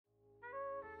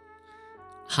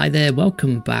Hi there,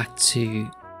 welcome back to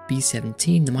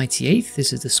B-17, the Mighty 8th.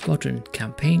 This is the Squadron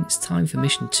Campaign. It's time for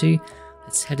Mission 2.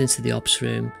 Let's head into the ops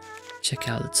room, check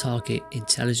out the target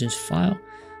intelligence file.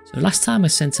 So last time I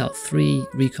sent out 3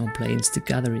 recon planes to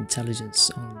gather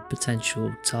intelligence on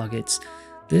potential targets.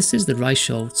 This is the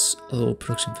Reichholz oil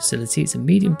production facility. It's a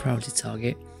medium priority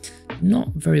target, not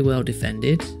very well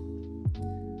defended.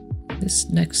 This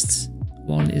next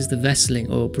one is the Wesseling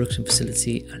oil production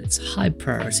facility, and it's high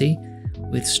priority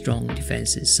with strong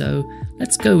defenses. So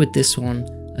let's go with this one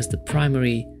as the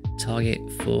primary target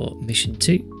for mission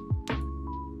 2.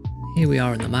 Here we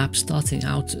are on the map, starting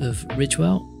out of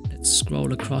Ridgewell. Let's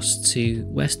scroll across to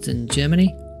Western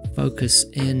Germany, focus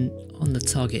in on the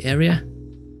target area.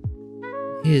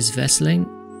 Here's Wesseling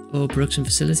oil production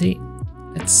facility.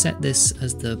 Let's set this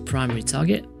as the primary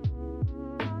target.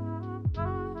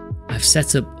 I've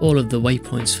set up all of the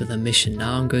waypoints for the mission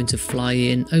now. I'm going to fly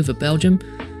in over Belgium,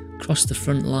 cross the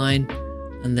front line,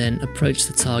 and then approach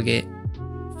the target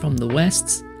from the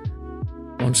west.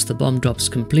 Once the bomb drop's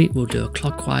complete, we'll do a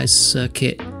clockwise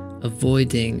circuit,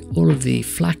 avoiding all of the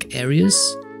flak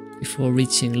areas before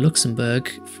reaching Luxembourg,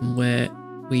 from where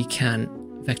we can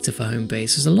vector for home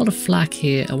base. There's a lot of flak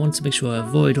here. I want to make sure I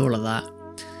avoid all of that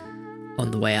on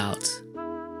the way out.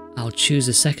 I'll choose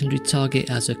a secondary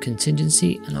target as a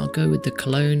contingency, and I'll go with the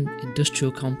Cologne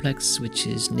industrial complex, which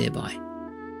is nearby.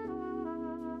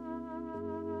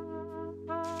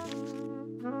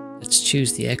 Let's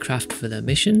choose the aircraft for the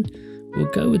mission.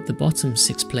 We'll go with the bottom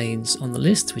 6 planes on the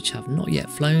list, which have not yet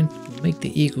flown. We'll make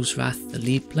the Eagle's Wrath the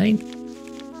lead plane.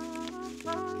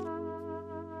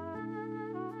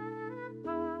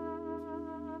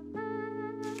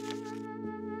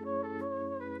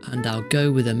 And I'll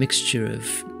go with a mixture of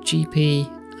GP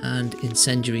and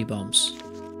incendiary bombs.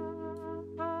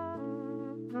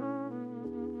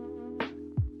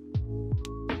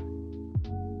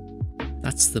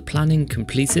 That's the planning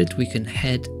completed. We can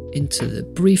head into the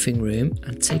briefing room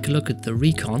and take a look at the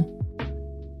recon.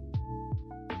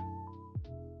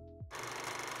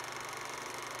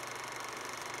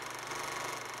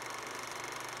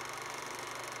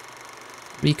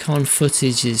 Recon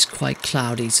footage is quite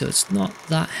cloudy, so it's not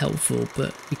that helpful,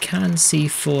 but we can see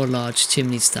 4 large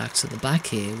chimney stacks at the back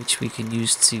here, which we can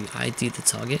use to ID the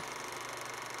target.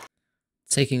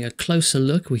 Taking a closer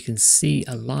look, we can see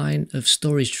a line of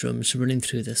storage drums running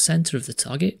through the center of the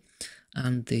target,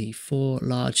 and the 4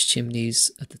 large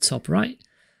chimneys at the top right.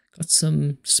 Got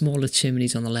some smaller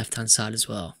chimneys on the left hand side as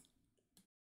well.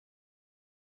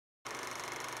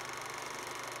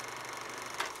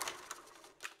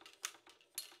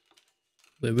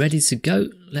 We're ready to go.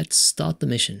 Let's start the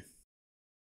mission.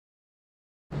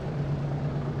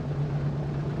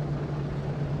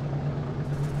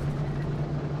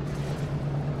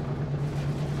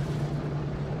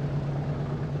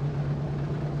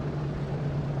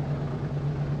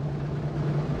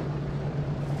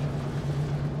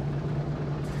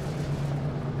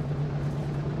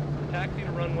 Taxi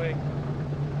to runway.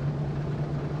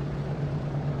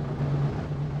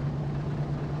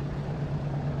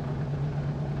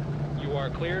 You are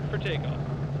cleared for takeoff.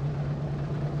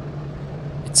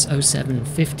 It's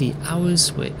 0750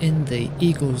 hours. We're in the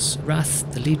Eagle's Wrath,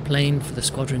 the lead plane for the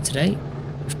squadron today.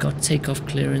 We've got takeoff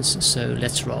clearance, so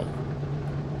let's roll.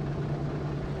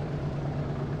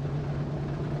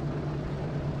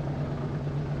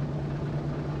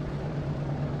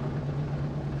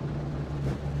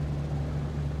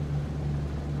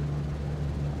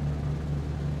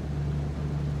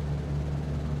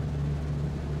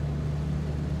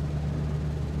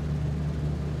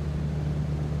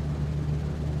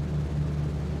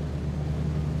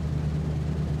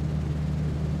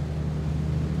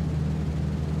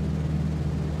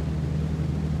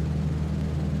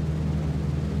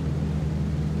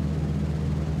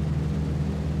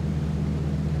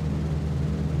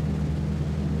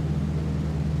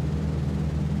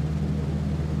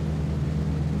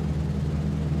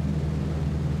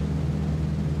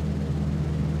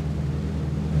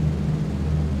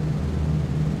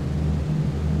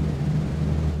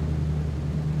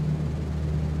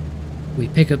 We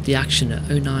pick up the action at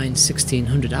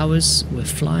 09:1600 hours. We're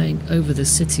flying over the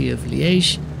city of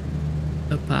Liège,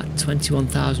 up at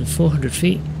 21,400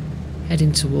 feet,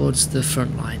 heading towards the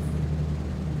front line.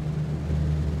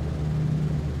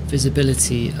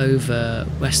 Visibility over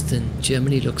Western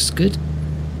Germany looks good.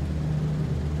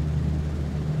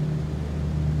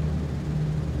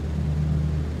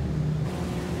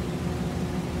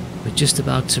 We're just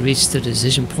about to reach the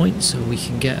decision point, so we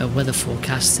can get a weather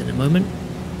forecast in a moment.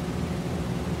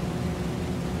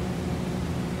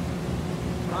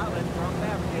 Pilot from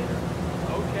navigator.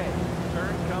 Okay,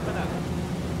 turn coming up.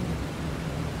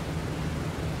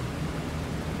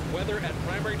 weather at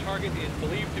primary target is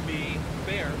believed to be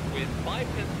fair, with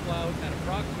 5 dense clouds at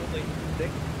approximately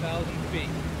 6,000 feet.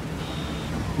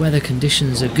 Weather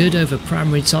conditions are good over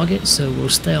primary target, so we'll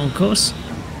stay on course.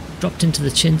 Dropped into the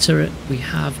chin turret, we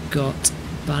have got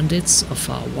bandits off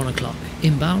our 1 o'clock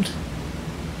inbound.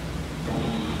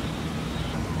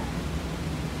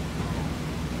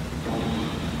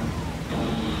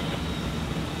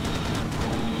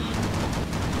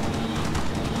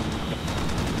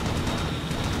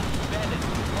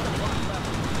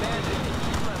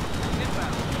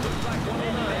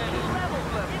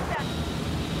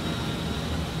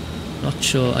 Not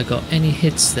sure I got any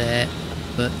hits there,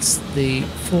 but the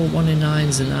 4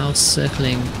 109s are now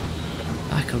circling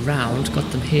back around.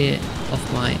 Got them here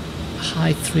off my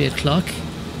high 3 o'clock.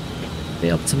 A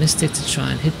bit optimistic to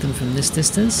try and hit them from this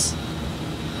distance.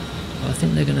 But I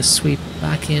think they're going to sweep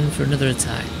back in for another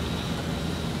attack.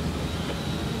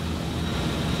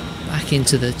 Back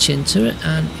into the chin turret,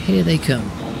 and here they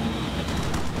come.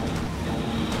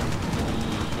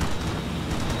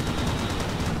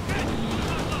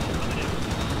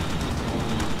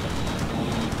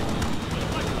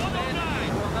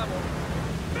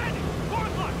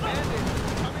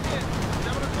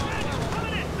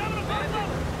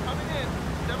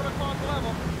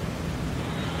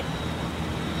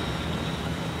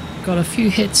 Got a few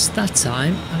hits that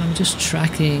time, and I'm just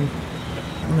tracking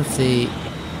one of the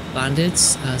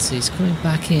bandits as he's coming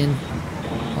back in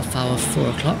off our 4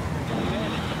 o'clock.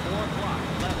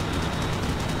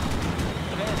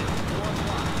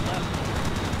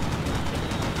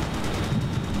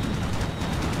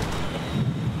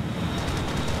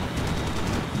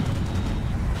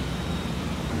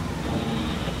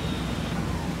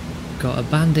 Got a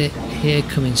bandit here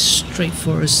coming straight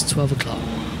for us, 12 o'clock.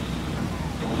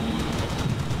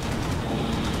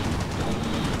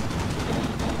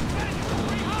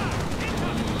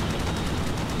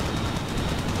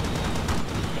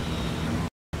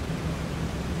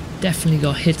 Definitely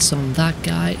got hits on that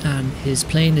guy, and his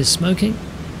plane is smoking.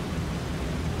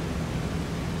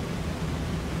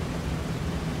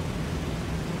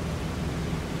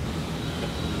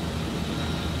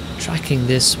 Tracking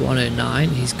this 109,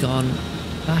 he's gone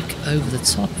back over the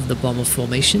top of the bomber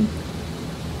formation.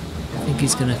 I think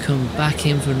he's going to come back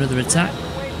in for another attack.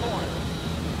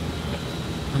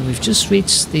 And we've just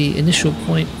reached the initial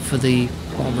point for the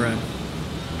bomb run.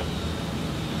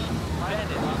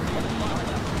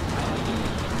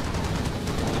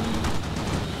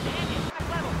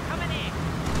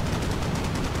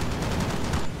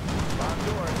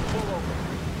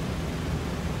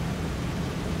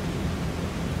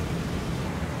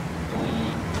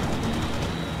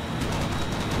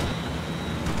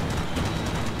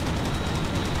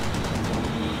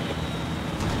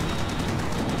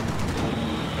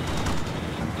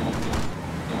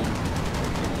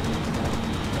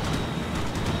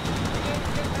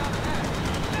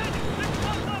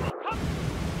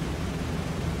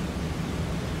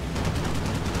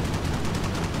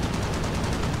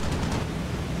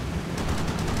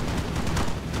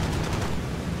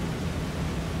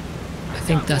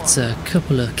 I think that's a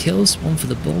couple of kills, one for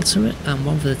the ball turret and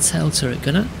one for the tail turret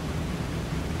gunner.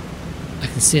 I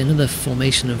can see another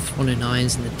formation of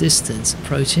 109s in the distance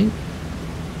approaching.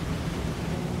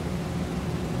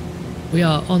 We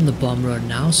are on the bomb run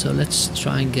now, so let's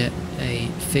try and get a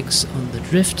fix on the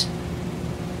drift.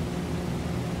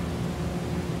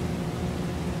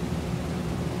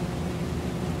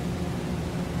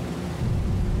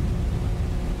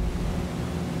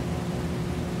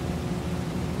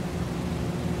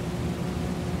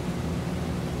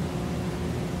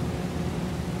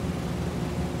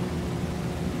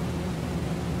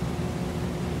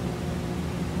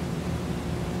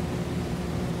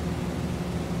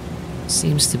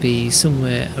 Seems to be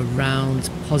somewhere around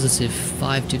positive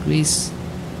 5 degrees.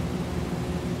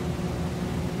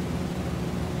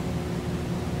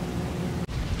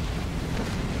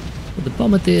 But the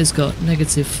bombardier's got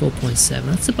negative 4.7,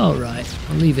 that's about right.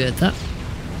 I'll leave it at that.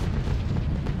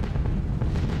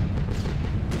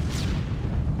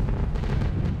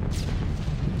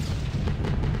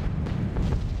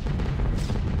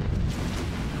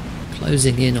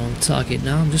 Closing in on target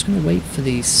now. I'm just going to wait for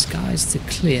these skies to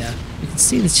clear. You can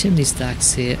see the chimney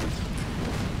stacks here.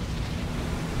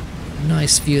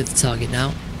 Nice view of the target now.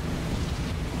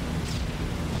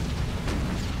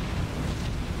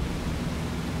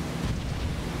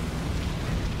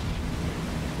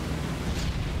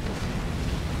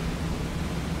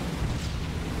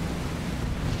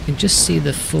 You can just see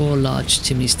the 4 large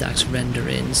chimney stacks render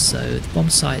in, so the bomb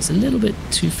site is a little bit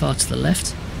too far to the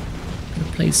left. I'm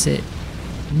going to place it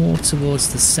more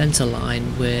towards the center line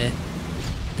where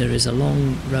there is a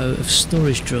long row of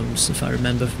storage drums, if I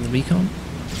remember from the recon.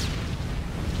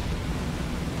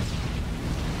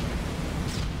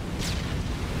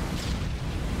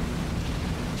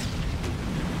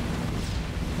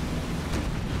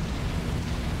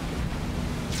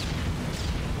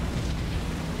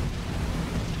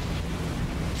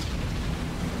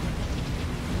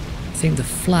 I think the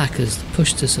flak has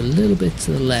pushed us a little bit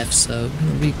to the left, so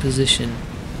I'm going to reposition.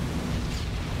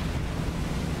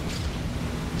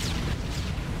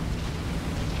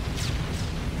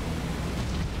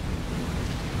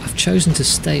 I've chosen to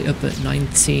stay up at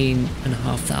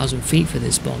 19,500 feet for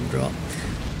this bomb drop.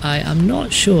 I am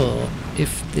not sure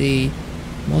if the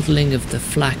modelling of the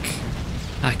flak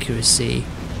accuracy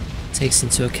takes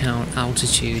into account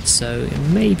altitude, so it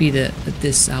may be that at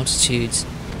this altitude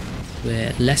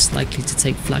we're less likely to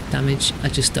take flak damage. I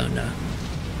just don't know.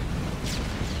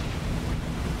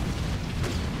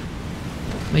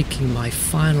 Making my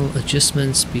final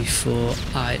adjustments before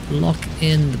I lock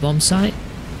in the bomb site.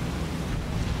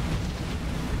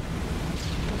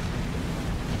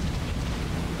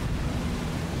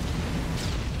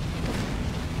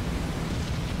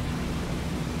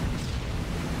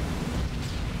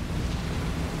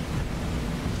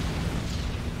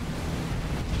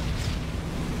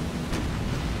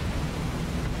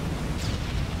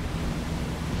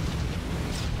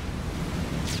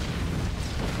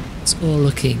 It's all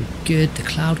looking good. The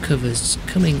cloud cover's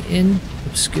coming in,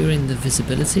 obscuring the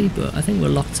visibility, but I think we're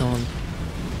locked on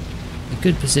a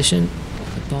good position.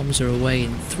 The bombs are away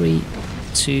in 3,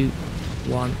 2,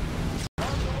 1.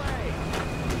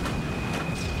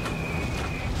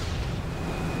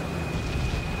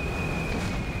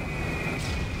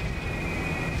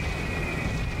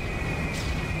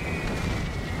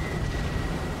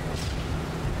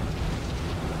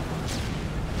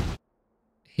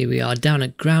 Here we are down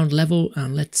at ground level,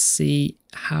 and let's see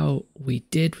how we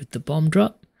did with the bomb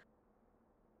drop.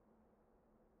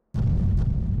 Well,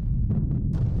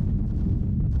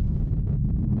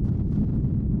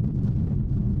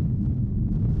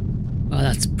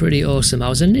 that's pretty awesome. I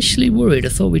was initially worried. I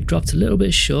thought we dropped a little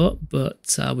bit short,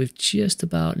 but we've just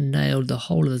about nailed the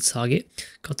whole of the target.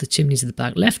 Got the chimneys at the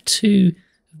back. Left 2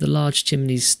 of the large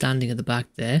chimneys standing at the back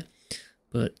there,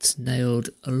 but nailed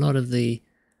a lot of the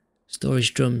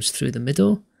storage drums through the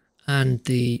middle and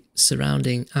the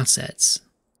surrounding assets.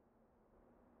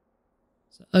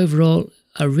 So overall,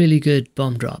 a really good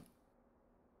bomb drop.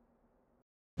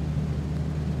 You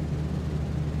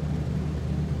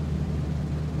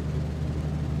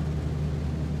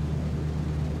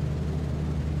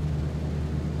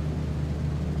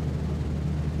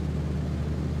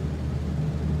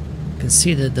can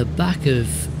see that the back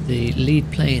of the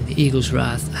lead plane, the Eagle's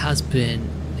Wrath, has been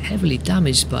heavily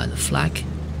damaged by the flak.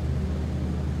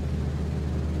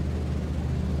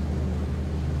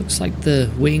 Looks like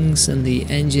the wings and the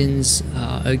engines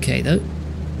are okay though.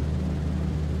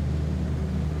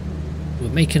 We're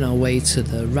making our way to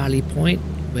the rally point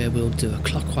where we'll do a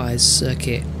clockwise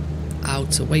circuit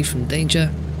out away from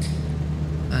danger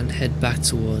and head back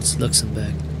towards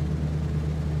Luxembourg.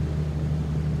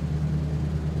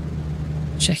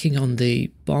 Checking on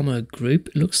the bomber group,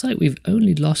 it looks like we've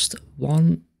only lost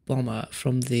one bomber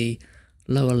from the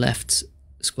lower left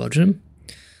squadron.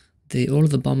 All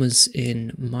of the bombers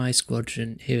in my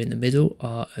squadron here in the middle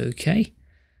are okay,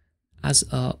 as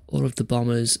are all of the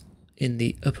bombers in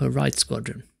the upper right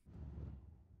squadron.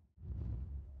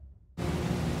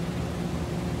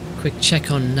 Quick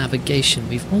check on navigation.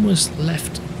 We've almost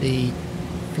left the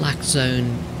flak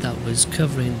zone that was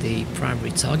covering the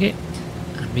primary target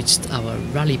and reached our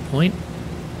rally point,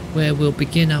 where we'll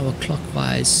begin our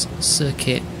clockwise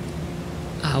circuit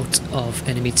out of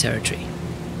enemy territory.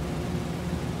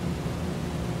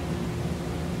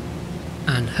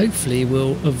 And hopefully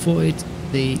we'll avoid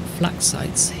the flak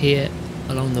sites here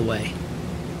along the way.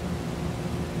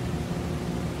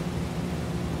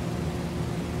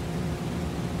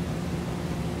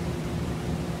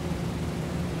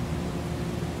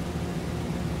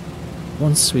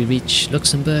 Once we reach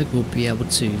Luxembourg, we'll be able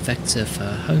to vector for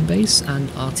home base and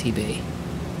RTB.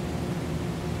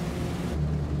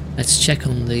 Let's check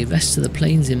on the rest of the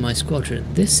planes in my squadron.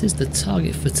 This is the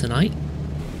target for tonight.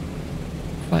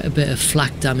 Quite a bit of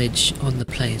flak damage on the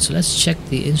plane, so let's check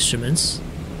the instruments.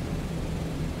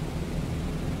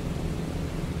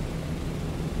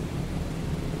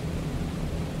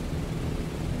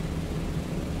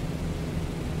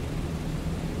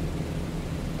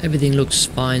 Everything looks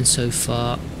fine so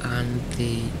far, and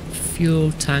the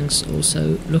fuel tanks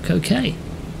also look okay.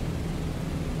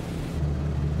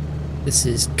 This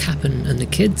is Cap'n and the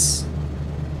kids.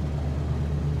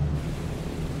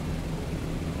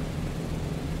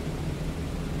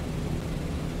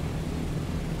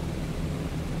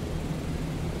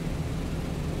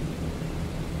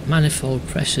 Manifold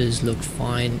pressures look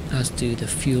fine, as do the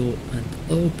fuel and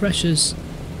oil pressures.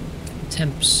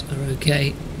 Temps are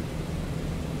okay.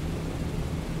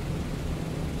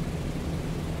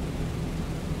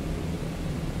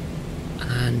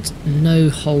 And no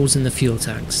holes in the fuel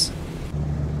tanks.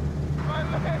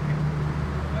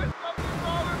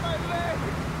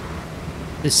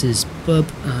 This is Bub,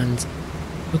 and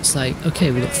looks like,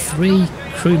 okay, we've got 3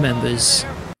 crew members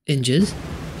injured.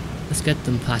 Let's get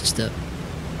them patched up.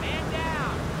 Man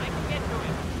down! I can get to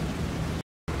him.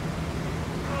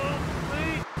 Oh,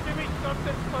 please, give me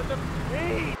something for the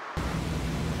pain!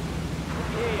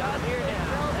 Okay, I'm here now.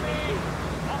 Help me!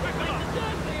 I'm to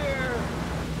death here!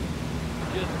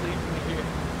 Just leave me here.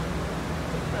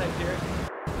 Nice, Jared.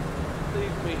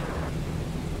 Leave me.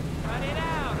 Run it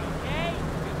out, okay?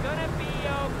 You're gonna be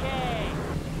okay.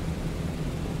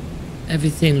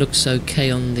 Everything looks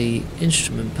okay on the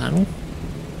instrument panel.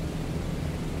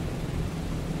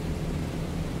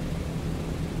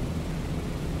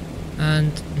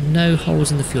 And no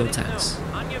holes in the fuel tanks.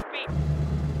 On your feet.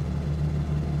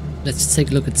 Let's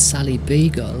take a look at Sally B.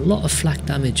 Got a lot of flak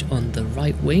damage on the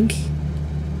right wing.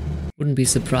 Wouldn't be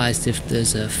surprised if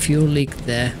there's a fuel leak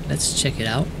there. Let's check it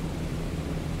out.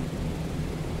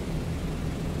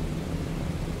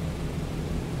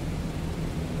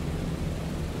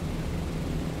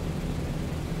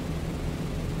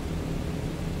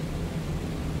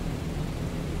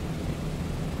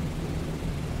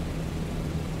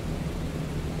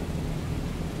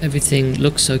 Everything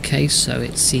looks okay, so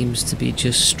it seems to be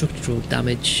just structural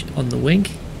damage on the wing.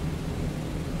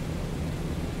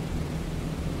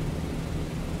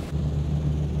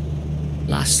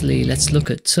 Lastly, let's look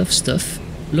at Tough Stuff.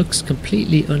 Looks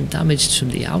completely undamaged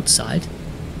from the outside.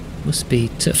 Must be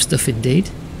tough stuff indeed.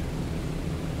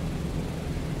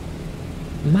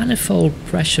 Manifold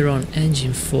pressure on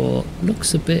engine 4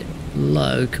 looks a bit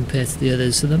low compared to the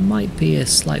others, so there might be a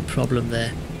slight problem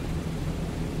there.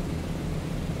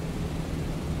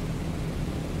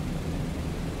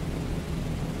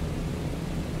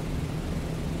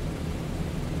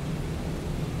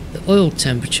 The oil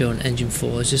temperature on engine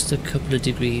 4 is just a couple of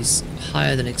degrees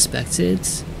higher than expected.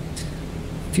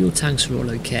 Fuel tanks are all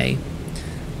okay.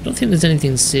 I don't think there's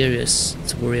anything serious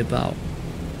to worry about.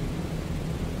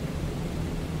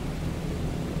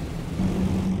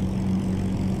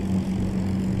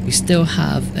 We still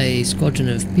have a squadron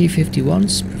of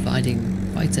B-51s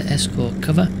providing fighter escort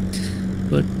cover,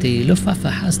 but the Luftwaffe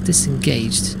has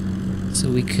disengaged,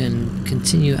 so we can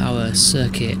continue our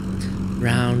circuit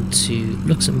round to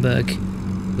Luxembourg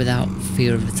without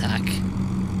fear of attack.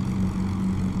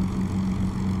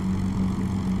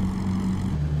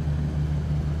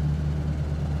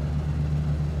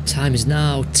 Time is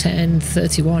now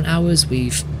 10:31 hours.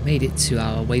 We've made it to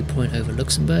our waypoint over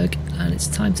Luxembourg, and it's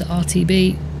time to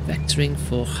RTB, vectoring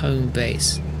for home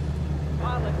base.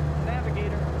 Pilot,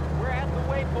 navigator, we're at the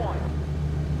waypoint.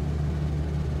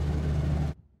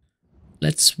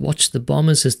 Let's watch the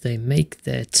bombers as they make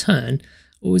their turn.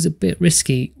 Always a bit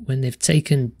risky when they've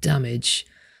taken damage.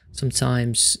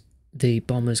 Sometimes the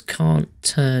bombers can't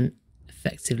turn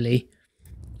effectively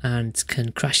and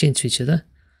can crash into each other.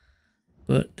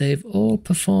 But they've all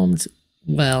performed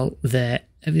well there.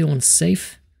 Everyone's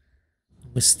safe.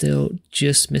 We're still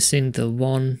just missing the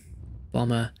one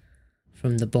bomber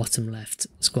from the bottom left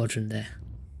squadron there.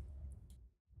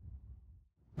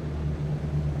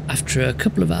 After a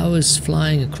couple of hours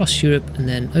flying across Europe and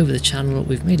then over the channel,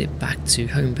 we've made it back to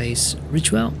home base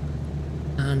Ridgewell,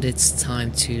 and it's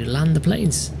time to land the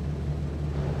planes.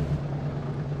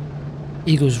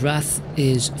 Eagle's Wrath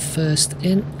is first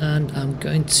in, and I'm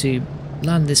going to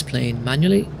land this plane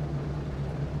manually.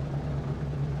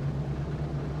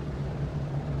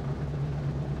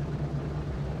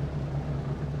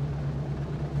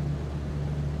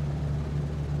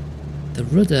 The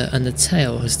rudder and the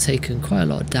tail has taken quite a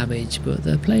lot of damage, but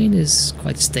the plane is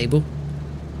quite stable.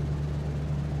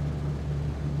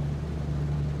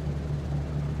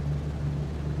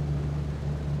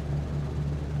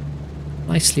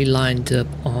 Nicely lined up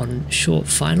on short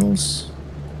finals.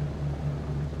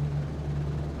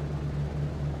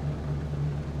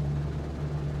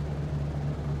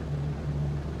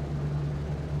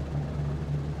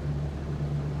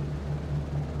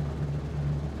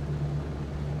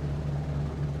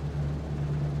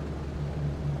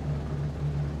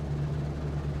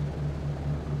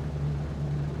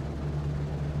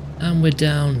 And we're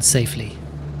down safely.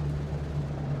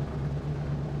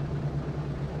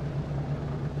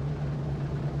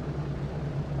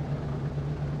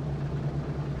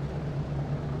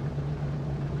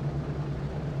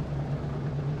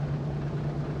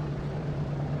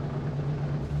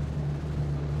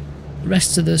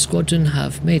 rest of the squadron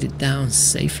have made it down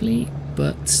safely,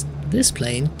 but this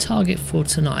plane, target for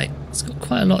tonight, it's got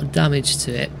quite a lot of damage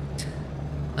to it,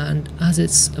 and as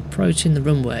it's approaching the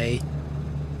runway,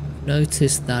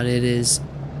 notice that it is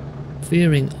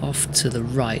veering off to the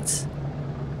right. So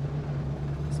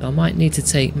I might need to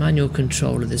take manual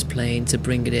control of this plane to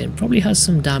bring it in. Probably has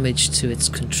some damage to its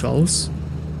controls.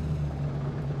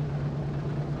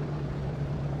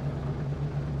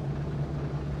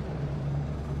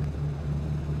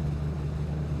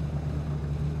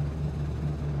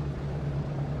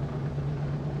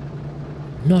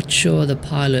 Not sure the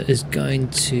pilot is going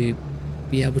to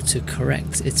be able to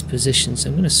correct its position, so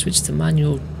I'm going to switch to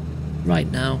manual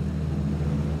right now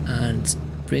and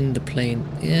bring the plane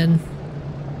in.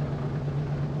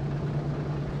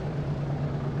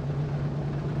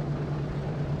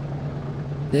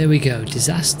 There we go,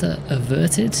 disaster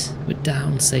averted, we're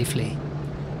down safely.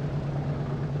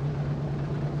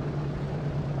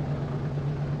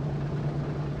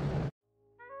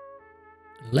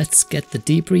 Let's get the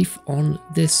debrief on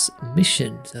this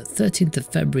mission. So 13th of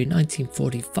February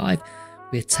 1945,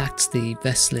 we attacked the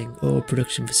Wesseling oil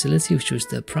production facility, which was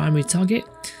the primary target.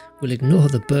 We'll ignore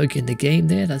the bug in the game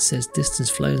there that says distance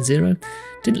flown 0.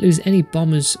 Didn't lose any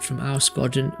bombers from our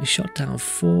squadron. We shot down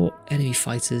 4 enemy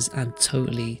fighters and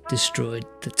totally destroyed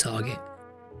the target.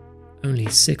 Only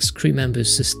 6 crew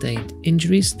members sustained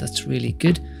injuries. That's really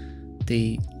good.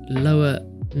 The lower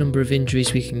number of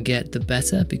injuries we can get, the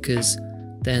better, because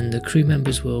then the crew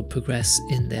members will progress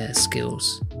in their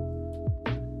skills.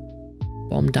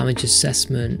 Bomb damage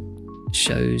assessment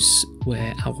shows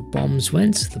where our bombs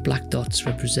went. The black dots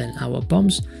represent our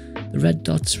bombs. The red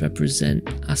dots represent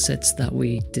assets that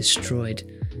we destroyed.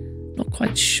 Not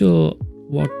quite sure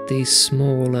what the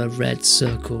smaller red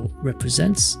circle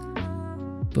represents,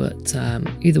 but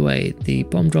either way, the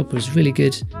bomb drop was really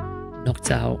good. Knocked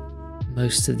out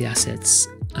most of the assets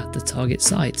at the target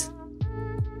site.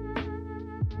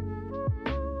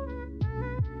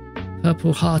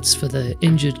 Purple hearts for the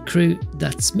injured crew.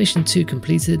 That's mission 2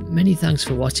 completed. Many thanks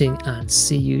for watching and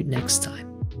see you next time.